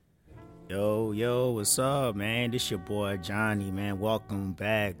Yo, what's up, man? This your boy Johnny, man. Welcome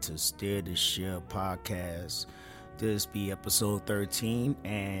back to Steer the Ship Podcast. This be episode 13,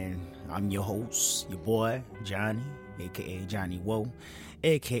 and I'm your host, your boy Johnny, aka Johnny Woe,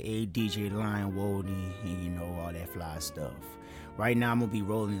 aka DJ Lion Wody, and you know all that fly stuff. Right now I'm gonna be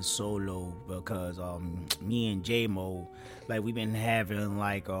rolling solo because me and J-Mo, like we've been having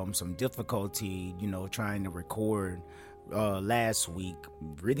some difficulty, trying to record last week.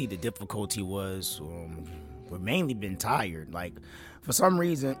 Really the difficulty was we've mainly been tired. Like for some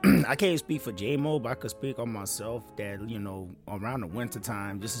reason I can't speak for J-Mo, but I could speak on myself that around the winter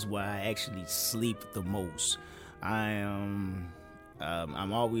time, this is where I actually sleep the most. I'm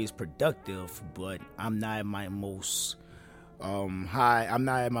always productive, but I'm not at my most high. I'm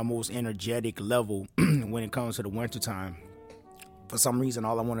not at my most energetic level when it comes to the winter time. For some reason,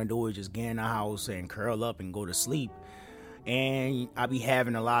 all I want to do is just get in the house and curl up and go to sleep. And I be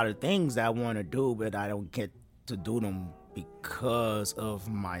having a lot of things that I want to do, but I don't get to do them because of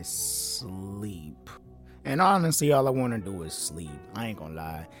my sleep. And honestly, all I want to do is sleep. I ain't gonna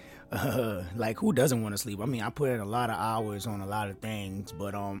lie. Like, who doesn't want to sleep? I mean, I put in a lot of hours on a lot of things,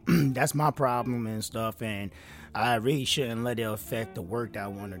 but that's my problem and stuff, and I really shouldn't let it affect the work that I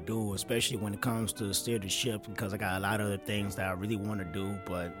want to do, especially when it comes to steer the ship, because I got a lot of other things that I really want to do,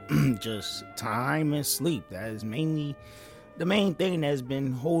 but just time and sleep, that is mainly the main thing that's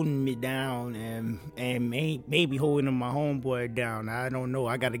been holding me down and maybe holding my homeboy down. I don't know.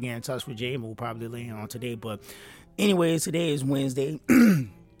 I got to get in touch with J-Mo probably later on today, but anyways, today is Wednesday,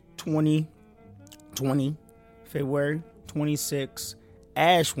 2020, February 26th,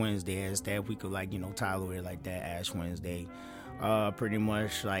 Ash Wednesday, as that we could title it like that, Ash Wednesday. Pretty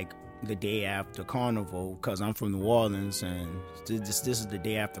much like the day after Carnival, because I'm from New Orleans, and this is the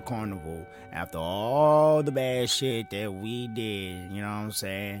day after Carnival, after all the bad shit that we did, you know what I'm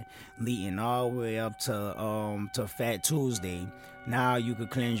saying, leading all the way up to Fat Tuesday. Now you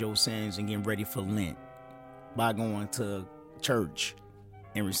could cleanse your sins and get ready for Lent by going to church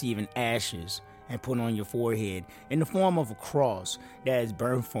and receiving ashes and put on your forehead in the form of a cross that is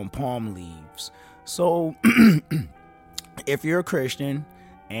burnt from palm leaves. So if you're a Christian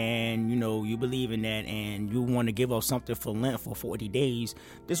and you believe in that and you want to give up something for Lent for 40 days,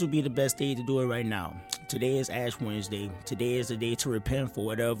 this would be the best day to do it right now. Today is Ash Wednesday. Today is the day to repent for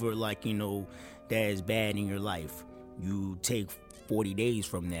whatever that is bad in your life. You take 40 days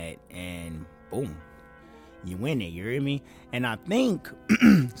from that and boom, you win it, you hear me? And I think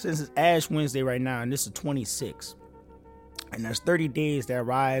since it's Ash Wednesday right now, and this is 26, and there's 30 days that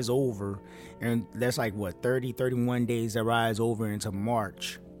rise over, and that's 31 days that rise over into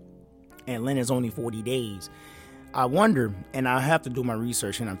March, and Lent is only 40 days. I wonder, and I have to do my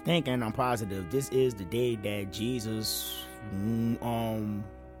research, and I'm positive this is the day that Jesus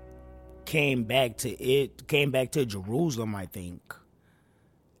came back to Jerusalem, I think,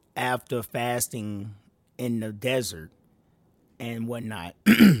 after fasting in the desert and whatnot,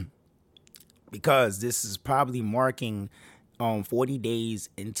 because this is probably marking 40 days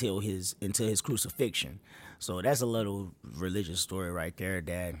until his crucifixion. So that's a little religious story right there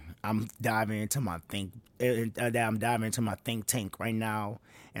that I'm diving into my think tank right now,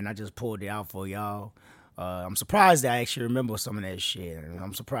 and I just pulled it out for y'all. I'm surprised I actually remember some of that shit.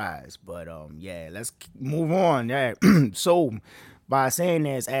 I'm surprised, but yeah, let's move on. Yeah, so by saying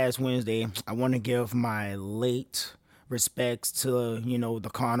that it's Ash Wednesday, I want to give my late respects to, the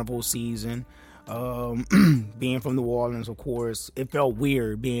carnival season. Being from New Orleans, of course, it felt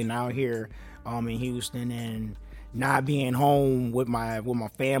weird being out here in Houston and not being home with my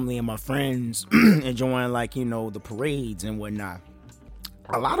family and my friends, enjoying the parades and whatnot.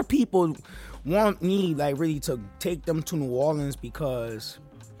 A lot of people want me really to take them to New Orleans because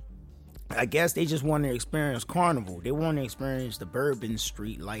I guess they just want to experience Carnival. They want to experience the Bourbon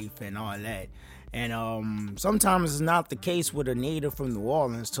Street life and all that. And sometimes it's not the case with a native from New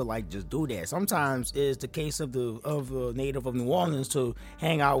Orleans to just do that. Sometimes it's the case of the native of New Orleans to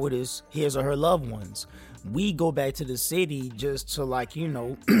hang out with his or her loved ones. We go back to the city just to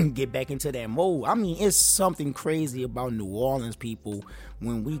get back into that mode. I mean, it's something crazy about New Orleans people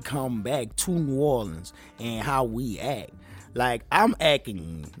when we come back to New Orleans and how we act. I'm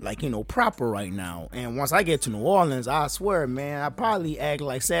acting proper right now, and once I get to New Orleans, I swear, man, I probably act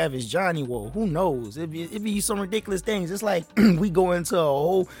like Savage Johnny. Well, who knows? It be some ridiculous things. It's like we turn into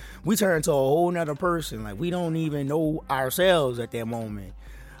a whole nother person. We don't even know ourselves at that moment.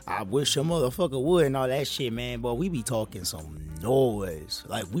 I wish a motherfucker would and all that shit, man. But we be talking some noise.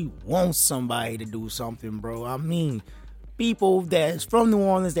 We want somebody to do something, bro. I mean, people that's from New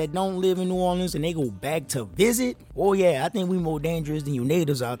Orleans that don't live in New Orleans and they go back to visit. Oh yeah, I think we more dangerous than you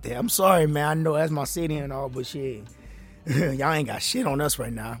natives out there. I'm sorry, man. I know that's my city and all, but shit, y'all ain't got shit on us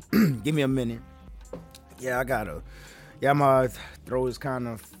right now. Give me a minute. Yeah, my throat is kind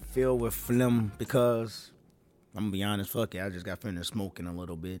of filled with phlegm because I'm gonna be honest, fuck it, I just got finished smoking a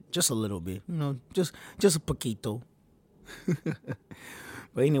little bit. Just a little bit, just a poquito.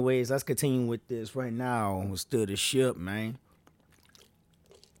 But anyways, let's continue with this right now. We're still the ship, man.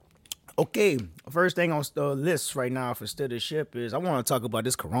 Okay, first thing on the list right now for still the ship is I want to talk about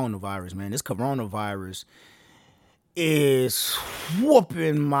this coronavirus, man. This coronavirus is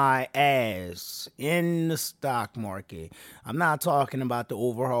whooping my ass in the stock market. I'm not talking about the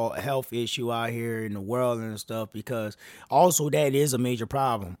overall health issue out here in the world and stuff, because also that is a major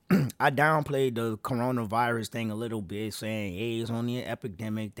problem. I downplayed the coronavirus thing a little bit, saying, hey, it's only an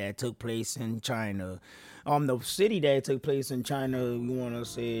epidemic that took place in China. The city that took place in China, we want to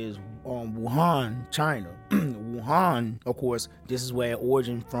say is Wuhan, China. Wuhan, of course, this is where it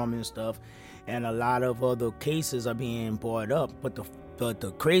originated from and stuff. And a lot of other cases are being brought up. But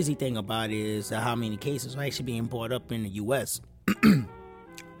the crazy thing about it is how many cases are actually being brought up in the U.S.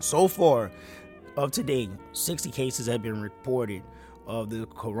 So far, of today, 60 cases have been reported of the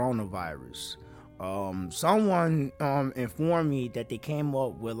coronavirus. Someone informed me that they came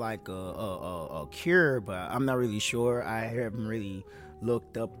up with like a cure, but I'm not really sure. I haven't really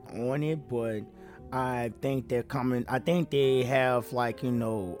looked up on it, but I think they're coming. I think they have like,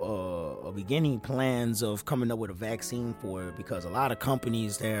 a beginning plans of coming up with a vaccine for it, because a lot of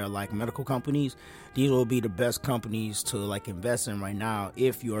companies there, like medical companies, these will be the best companies to like invest in right now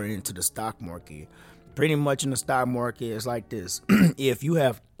if you're into the stock market. Pretty much in the stock market, it's like this. If you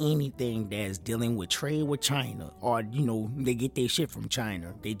have anything that's dealing with trade with China, or, they get their shit from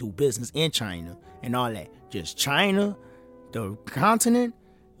China, they do business in China and all that, just China, the continent,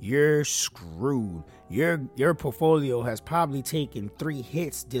 you're screwed. Your portfolio has probably taken 3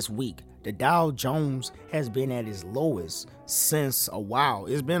 hits this week. The Dow Jones has been at its lowest since a while.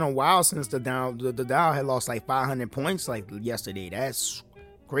 It's been a while since the Dow had lost like 500 points like yesterday. That's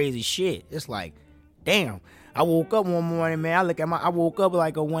crazy shit. It's like, damn. I woke up one morning, man. I woke up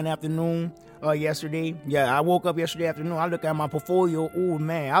like one afternoon yesterday. Yeah, I woke up yesterday afternoon. I look at my portfolio. Oh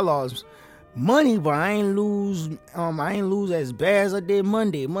man, I lost money, but I ain't lose as bad as I did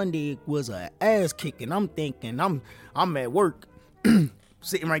Monday. Monday was a ass kicking. I'm thinking I'm at work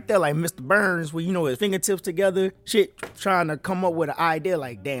sitting right there like Mr. Burns with his fingertips together, shit, trying to come up with an idea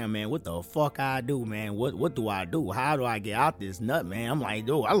like, damn man, what the fuck I do, man? What do I do? How do I get out this nut, man? I'm like,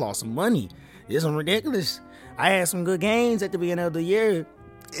 dude, I lost some money. This is ridiculous. I had some good gains at the beginning of the year,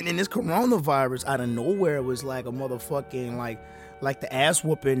 and then this coronavirus out of nowhere was like a motherfucking like the ass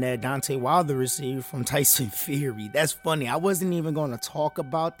whooping that Deontay Wilder received from Tyson Fury. That's funny. I wasn't even going to talk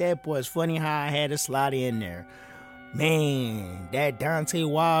about that, but it's funny how I had to slide in there. Man, that Deontay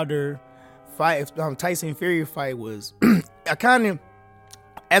Wilder fight, Tyson Fury fight was, I kind of,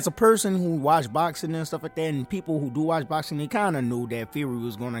 as a person who watched boxing and stuff like that, and people who do watch boxing, they kind of knew that Fury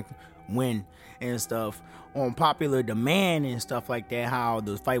was going to win and stuff on popular demand and stuff like that, how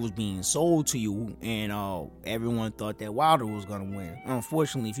the fight was being sold to you, and everyone thought that Wilder was gonna win.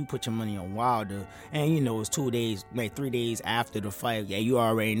 Unfortunately, if you put your money on Wilder, and it's 2 days, like 3 days after the fight, yeah, you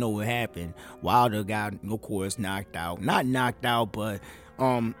already know what happened. Wilder got, of course, knocked out. Not knocked out, but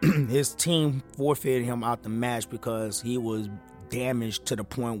his team forfeited him out the match because he was damaged to the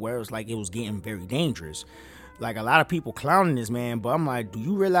point where it was like it was getting very dangerous. Like, a lot of people clowning this man, but I'm like, do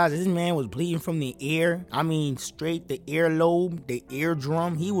you realize this man was bleeding from the ear? I mean, straight the earlobe, the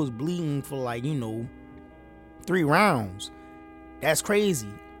eardrum. He was bleeding for 3 rounds. That's crazy.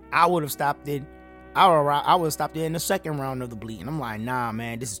 I would have stopped it. I would have stopped it in the second round of the bleeding. I'm like, nah,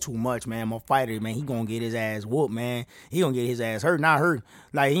 man, this is too much, man. My fighter, man, he gonna get his ass whooped, man. He gonna get his ass hurt, not hurt.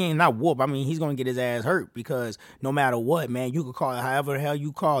 Like, he ain't not whooped. I mean, he's gonna get his ass hurt, because no matter what, man, you could call it however the hell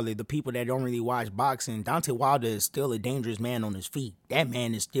you call it. The people that don't really watch boxing, Deontay Wilder is still a dangerous man on his feet. That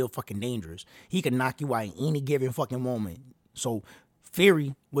man is still fucking dangerous. He can knock you out in any given fucking moment. So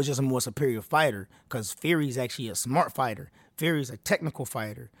Fury was just a more superior fighter, because Fury's actually a smart fighter. Fury's a technical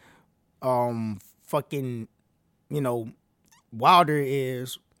fighter. Fucking, Wilder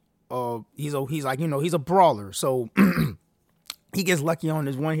is, he's a brawler, so he gets lucky on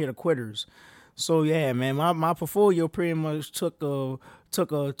his one hitter quitters. So yeah, man, my portfolio pretty much took a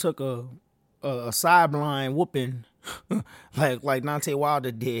sideline whooping, like Deontay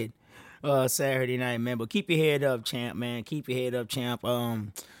Wilder did Saturday night, man. But keep your head up, champ, man. Keep your head up, champ.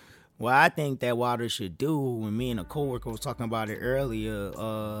 What I think that Wilder should do, when me and a coworker was talking about it earlier,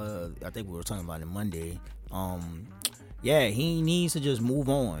 I think we were talking about it Monday, Yeah, he needs to just move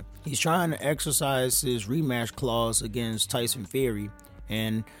on. He's trying to exercise his rematch clause against Tyson Fury.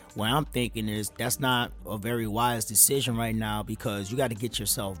 And what I'm thinking is that's not a very wise decision right now because you got to get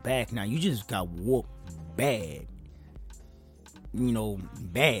yourself back. Now, you just got whooped bad.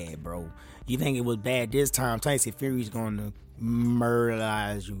 Bad, bro. You think it was bad this time? Tyson Fury's going to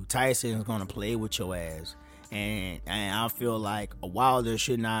murderize you. Tyson's going to play with your ass. And I feel like a Wilder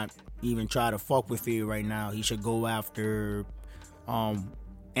should not even try to fuck with Fury right now. He should go after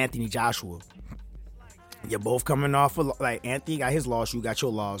Anthony Joshua. You're both coming off of, like, Anthony got his loss, you got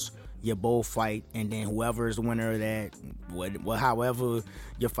your loss. You both fight, and then whoever is the winner of that, however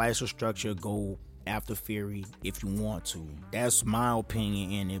your fights are structured, go after Fury if you want to. That's my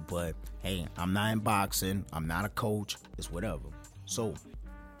opinion in it, but hey, I'm not in boxing. I'm not a coach. It's whatever. So,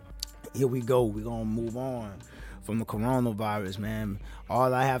 here we go. We're going to move on from the coronavirus, man.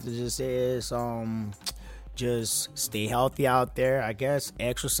 All I have to just say is just stay healthy out there, I guess.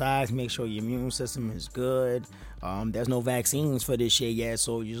 Exercise, make sure your immune system is good. There's no vaccines for this shit yet,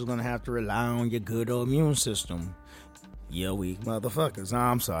 so you're just going to have to rely on your good old immune system. You weak motherfuckers.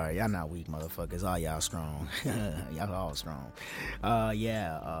 I'm sorry. Y'all not weak motherfuckers. All y'all strong. Y'all all strong. Oh,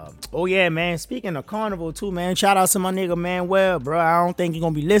 yeah, man. Speaking of Carnival, too, man. Shout out to my nigga, Manuel, bro. I don't think he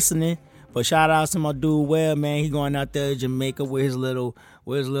going to be listening. But shout out to my dude, Well, man. He going out there to Jamaica with his little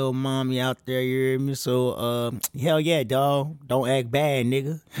mommy out there. You hear me? So, hell yeah, dog. Don't act bad,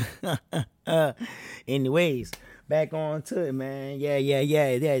 nigga. Anyways. Back on to it, man. Yeah.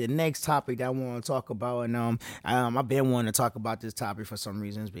 The next topic that I want to talk about, and I've been wanting to talk about this topic for some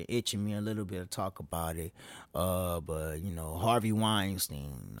reason. It's been itching me a little bit to talk about it. But Harvey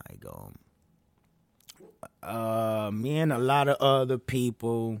Weinstein, me and a lot of other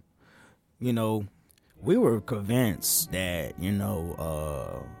people, we were convinced that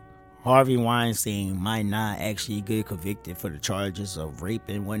Harvey Weinstein might not actually get convicted for the charges of rape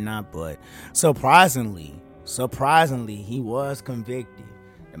and whatnot, but surprisingly, he was convicted.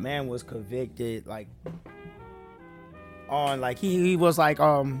 The man was convicted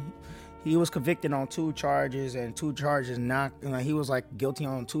he was convicted on 2 charges and 2 charges not. He was guilty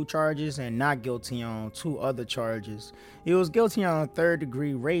on 2 charges and not guilty on 2 other charges. He was guilty on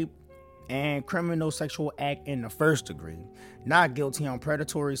 3rd-degree rape and criminal sexual act in the 1st degree. Not guilty on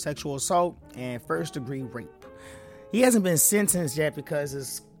predatory sexual assault and 1st-degree rape. He hasn't been sentenced yet because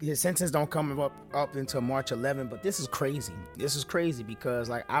his sentence don't come up until March 11th, but this is crazy. This is crazy because,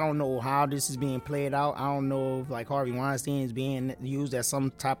 I don't know how this is being played out. I don't know if, Harvey Weinstein is being used as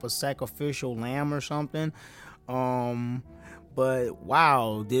some type of sacrificial lamb or something. But,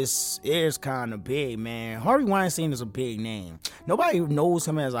 wow, this is kind of big, man. Harvey Weinstein is a big name. Nobody knows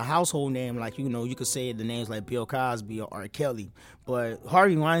him as a household name. You could say the names like Bill Cosby or R. Kelly. But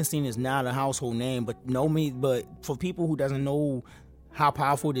Harvey Weinstein is not a household name. But for people who doesn't know how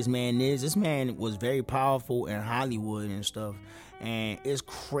powerful this man is, this man was very powerful in Hollywood and stuff. And it's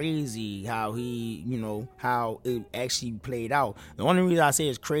crazy how how it actually played out. The only reason I say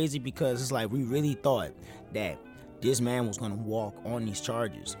it's crazy because it's we really thought that this man was going to walk on these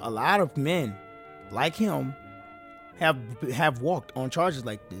charges. A lot of men like him have walked on charges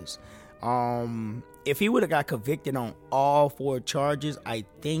like this. If he would have got convicted on all 4 charges, I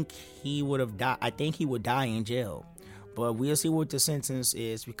think he would have died. I think he would die in jail. But we'll see what the sentence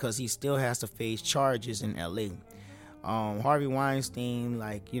is because he still has to face charges in LA. Harvey Weinstein,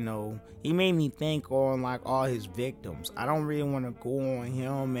 he made me think on all his victims. I don't really want to go on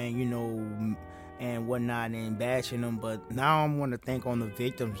him and and whatnot and bashing them, but now I'm going to think on the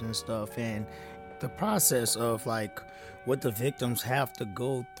victims and stuff and the process of what the victims have to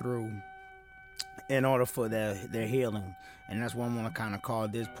go through in order for their healing. And that's what I'm going to kind of call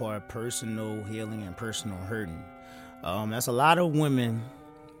this part personal healing and personal hurting. That's a lot of women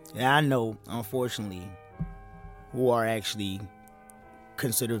that I know, unfortunately, who are actually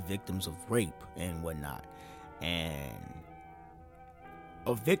considered victims of rape and whatnot. And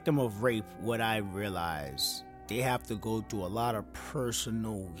a victim of rape, what I realize, they have to go through a lot of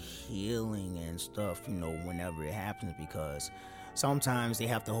personal healing and stuff, whenever it happens, because sometimes they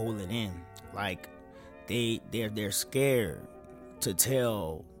have to hold it in. They're scared to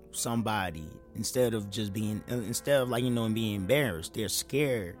tell somebody instead of being embarrassed. They're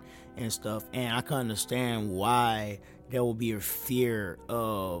scared and stuff, and I can understand why there will be a fear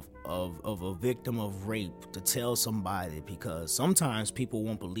of a victim of rape to tell somebody, because sometimes people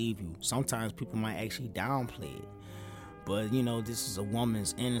won't believe you. Sometimes people might actually downplay it. But this is a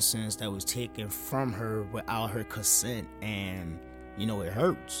woman's innocence that was taken from her without her consent, and it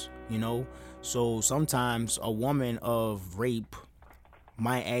hurts. So sometimes a woman of rape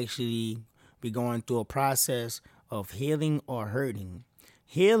might actually be going through a process of healing or hurting.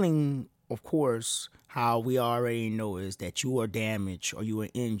 Healing, of course, how we already know is that you are damaged or you are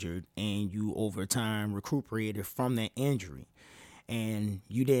injured and you over time recuperated from that injury. And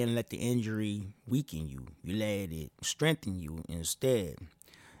you didn't let the injury weaken you. You let it strengthen you instead.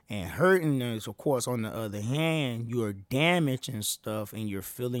 And hurting is, of course, on the other hand, you are damaged and stuff and you're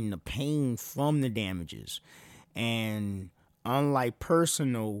feeling the pain from the damages. And unlike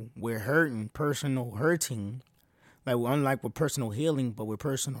personal hurting, like unlike with personal healing, but with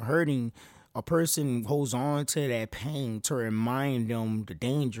personal hurting, a person holds on to that pain to remind them the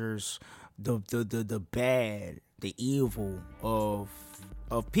dangers, the bad, the evil of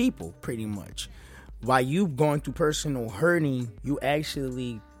people, pretty much. While you going through personal hurting, you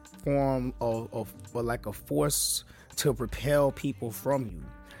actually form of like a force to repel people from you.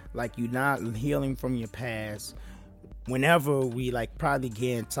 Like you're not healing from your past. Whenever we like probably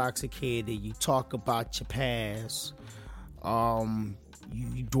get intoxicated, you talk about your past.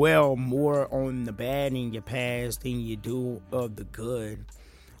 You dwell more on the bad in your past than you do of the good.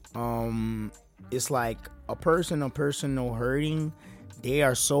 It's like a personal hurting. They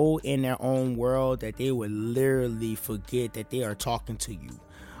are so in their own world that they would literally forget that they are talking to you.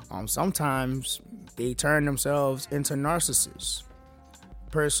 Sometimes they turn themselves into narcissists.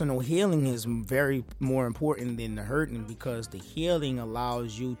 Personal healing is very more important than the hurting because the healing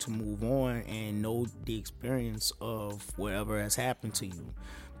allows you to move on and know the experience of whatever has happened to you.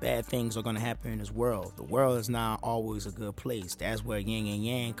 Bad things are going to happen in this world. The world is not always a good place. That's where yin and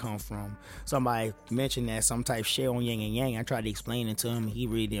yang come from. Somebody mentioned that some type shit on yin and yang. I tried to explain it to him. He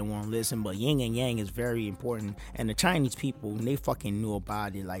really didn't want to listen. But yin and yang is very important. And the Chinese people, they fucking knew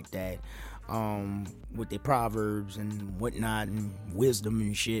about it like that. With their proverbs and whatnot and wisdom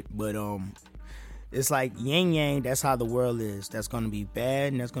and shit. But it's like yin yang, that's how the world is. That's going to be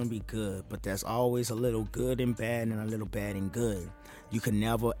bad and that's going to be good. But there's always a little good and bad and a little bad and good. You can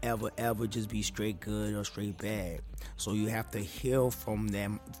never, ever, ever just be straight good or straight bad. So you have to heal from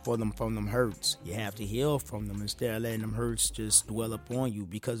them hurts. You have to heal from them instead of letting them hurts just dwell upon you.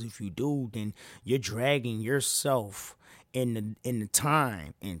 Because if you do, then you're dragging yourself in the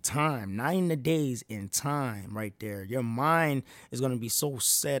time, not in the days, in time right there. Your mind is going to be so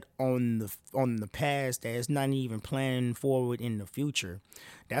set on the past that it's not even planning forward in the future.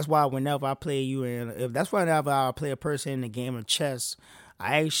 That's why whenever I play whenever I play a person in a game of chess,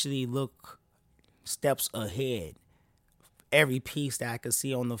 I actually look steps ahead. Every piece that I could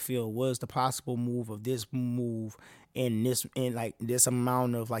see on the field was the possible move of this move in this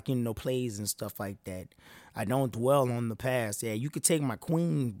amount of plays and stuff like that. I don't dwell on the past. Yeah, you could take my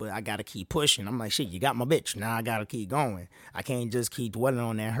queen, but I gotta keep pushing. I'm like, shit, you got my bitch. Now I gotta keep going. I can't just keep dwelling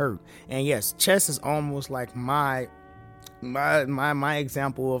on that hurt. And yes, chess is almost like my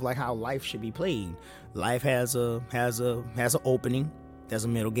example of like how life should be played. Life has a opening, there's a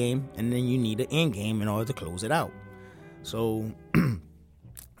middle game, and then you need an end game in order to close it out. So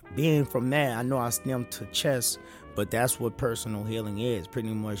being from that, I know I stemmed to chess, but that's what personal healing is, pretty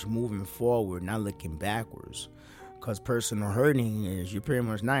much moving forward, not looking backwards. Because personal hurting is you're pretty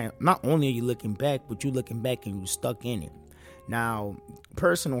much not only are you looking back, but you're looking back and you're stuck in it. Now,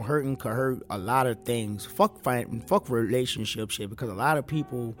 personal hurting could hurt a lot of things. Fuck relationship shit, because a lot of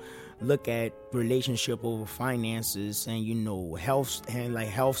people look at relationship over finances and health and like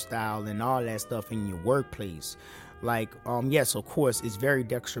health style and all that stuff in your workplace. Yes, of course, it's very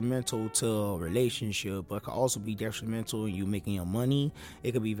detrimental to a relationship, but it could also be detrimental in you making your money.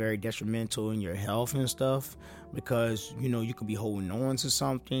 It could be very detrimental in your health and stuff, because, you could be holding on to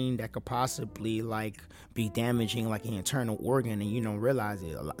something that could possibly, be damaging, like an internal organ, and you don't realize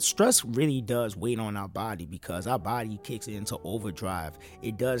it. Stress really does weigh on our body, because our body kicks into overdrive.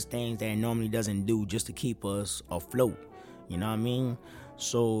 It does things that it normally doesn't do just to keep us afloat. You know what I mean?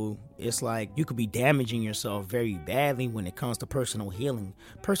 So it's like you could be damaging yourself very badly when it comes to personal healing.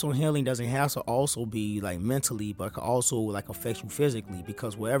 Personal healing doesn't have to also be like mentally, but it can also like affect you physically,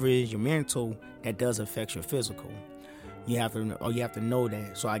 because whatever is your mental, that does affect your physical. You have to know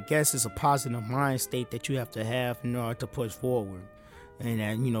that. So I guess it's a positive mind state that you have to have in order to push forward. And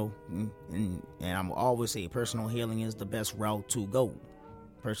and I'm always say personal healing is the best route to go.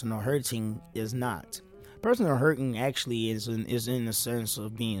 Personal hurting is not. Personal hurting actually is in the sense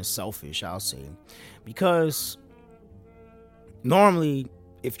of being selfish, I'll say. Because normally,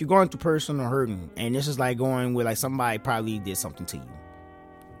 if you're going through personal hurting, and this is like going with like somebody probably did something to you.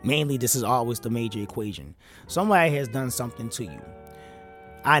 Mainly, this is always the major equation. Somebody has done something to you.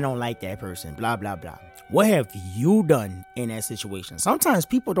 I don't like that person, blah, blah, blah. What have you done in that situation? Sometimes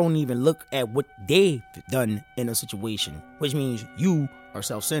people don't even look at what they've done in a situation, which means you are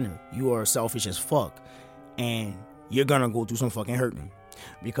self-centered. You are selfish as fuck. and you're gonna go through some fucking hurting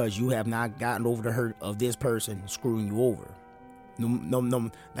because you have not gotten over the hurt of this person screwing you over.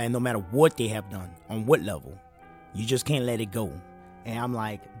 No matter what they have done, on what level, you just can't let it go. And I'm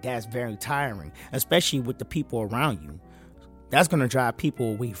like, that's very tiring, especially with the people around you. That's gonna drive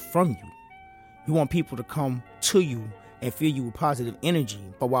people away from you. You want people to come to you and feel you with positive energy.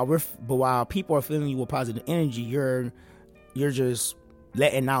 But while people are feeling you with positive energy, you're just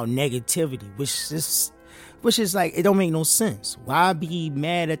letting out negativity, which is like, it don't make no sense. Why be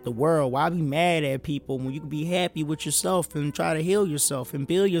mad at the world? Why be mad at people when you can be happy with yourself and try to heal yourself and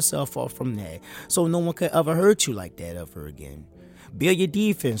build yourself up from that, so no one could ever hurt you like that ever again? Build your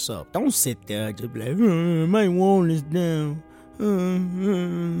defense up. Don't sit there and just be like, my wall is down. I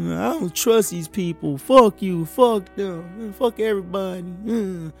don't trust these people. Fuck you. Fuck them. Fuck everybody.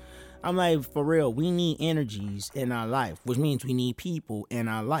 I'm like, for real, we need energies in our life, which means we need people in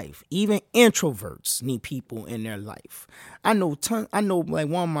our life. Even introverts need people in their life. I know like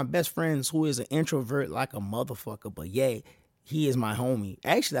one of my best friends who is an introvert like a motherfucker, but yeah, he is my homie.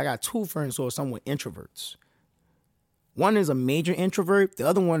 Actually, I got two friends who are somewhat introverts. One is a major introvert. The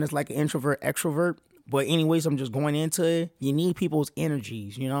other one is like an introvert extrovert. But anyways, I'm just going into it. You need people's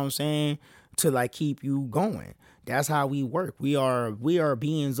energies, you know what I'm saying, to like keep you going. That's how we work. We are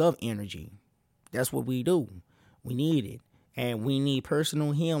beings of energy. That's what we do. We need it. And we need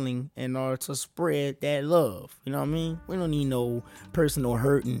personal healing in order to spread that love. You know what I mean? We don't need no personal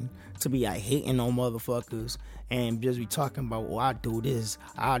hurting to be like hating on motherfuckers and just be talking about, oh, I do this,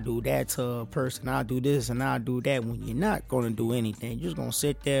 I do that to a person, I do this and I do that, when you're not going to do anything. You're just going to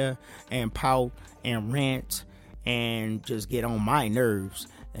sit there and pout and rant and just get on my nerves.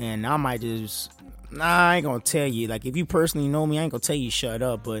 And I might just... I ain't gonna tell you. Like, if you personally know me, I ain't gonna tell you shut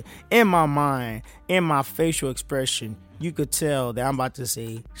up. But in my mind, in my facial expression, you could tell that I'm about to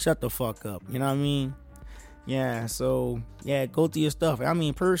say, shut the fuck up. You know what I mean? Yeah, so, yeah, go through your stuff. I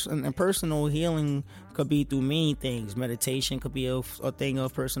mean, personal healing could be through many things. Meditation could be a thing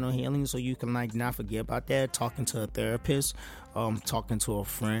of personal healing, so you can, like, not forget about that. Talking to a therapist, talking to a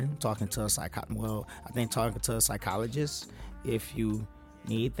friend, talking to a talking to a psychologist if you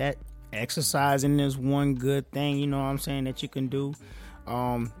need that. Exercising is one good thing, you know what I'm saying, that you can do.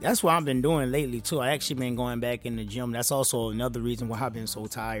 That's what I've been doing lately too. I actually been going back in the gym. That's also another reason why I've been so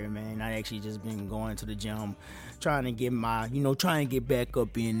tired, man. I actually just been going to the gym, trying to get back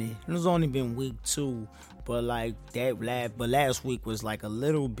up in it. It's only been week 2, but like last week was like a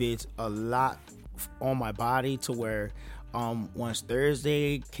lot on my body, to where once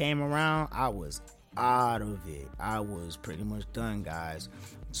Thursday came around, I was out of it. I was pretty much done, guys.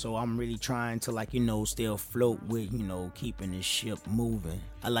 So I'm really trying to still float with, keeping this ship moving.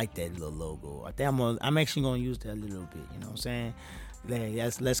 I like that little logo. I think I'm actually gonna use that a little bit. You know what I'm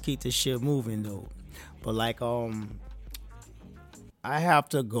saying? Let's keep this ship moving though. But I have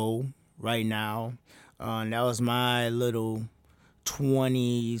to go right now. That was my little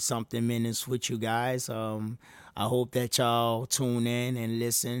 20 something minutes with you guys. I hope that y'all tune in and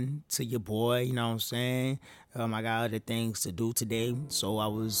listen to your boy, you know what I'm saying? I got other things to do today, so I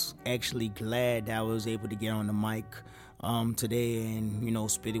was actually glad that I was able to get on the mic today and,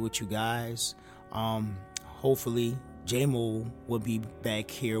 spit it with you guys. Hopefully, J-Mo will be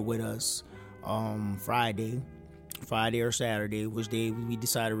back here with us Friday or Saturday, which day we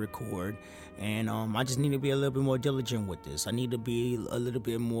decide to record. And I just need to be a little bit more diligent with this. I need to be a little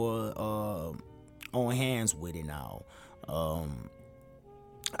bit more on hands with it now.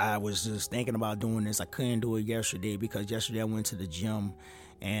 I was just thinking about doing this. I couldn't do it yesterday because yesterday I went to the gym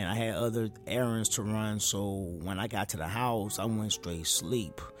and I had other errands to run. So when I got to the house, I went straight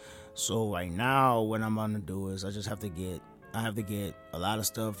sleep. So right now, what I'm gonna do is I have to get a lot of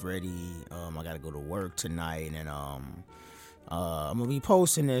stuff ready. I gotta go to work tonight, and I'm gonna be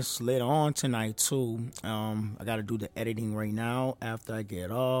posting this later on tonight too. I gotta do the editing right now after I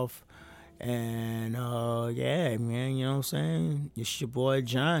get off. And, yeah, man, you know what I'm saying? It's your boy,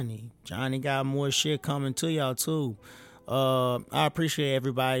 Johnny. Johnny got more shit coming to y'all, too. I appreciate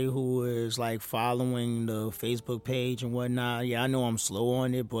everybody who is, following the Facebook page and whatnot. Yeah, I know I'm slow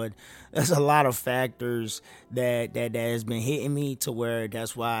on it, but there's a lot of factors that has been hitting me to where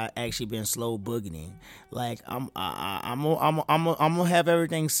that's why I actually been slow boogieing. I'm gonna have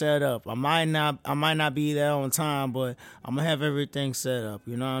everything set up. I might not be there on time, but I'm gonna have everything set up.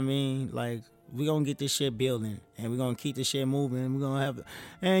 You know what I mean? We're gonna get this shit building, and we're gonna keep this shit moving. We're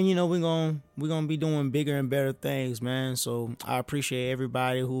gonna be doing bigger and better things, man. So I appreciate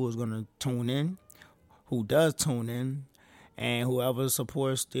everybody who is gonna tune in, who does tune in, and whoever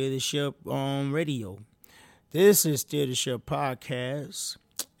supports Steer the Ship radio. This is Steer the Ship podcast,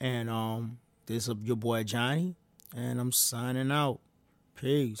 and This is your boy Johnny, and I'm signing out.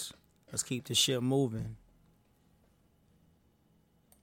 Peace. Let's keep the shit moving.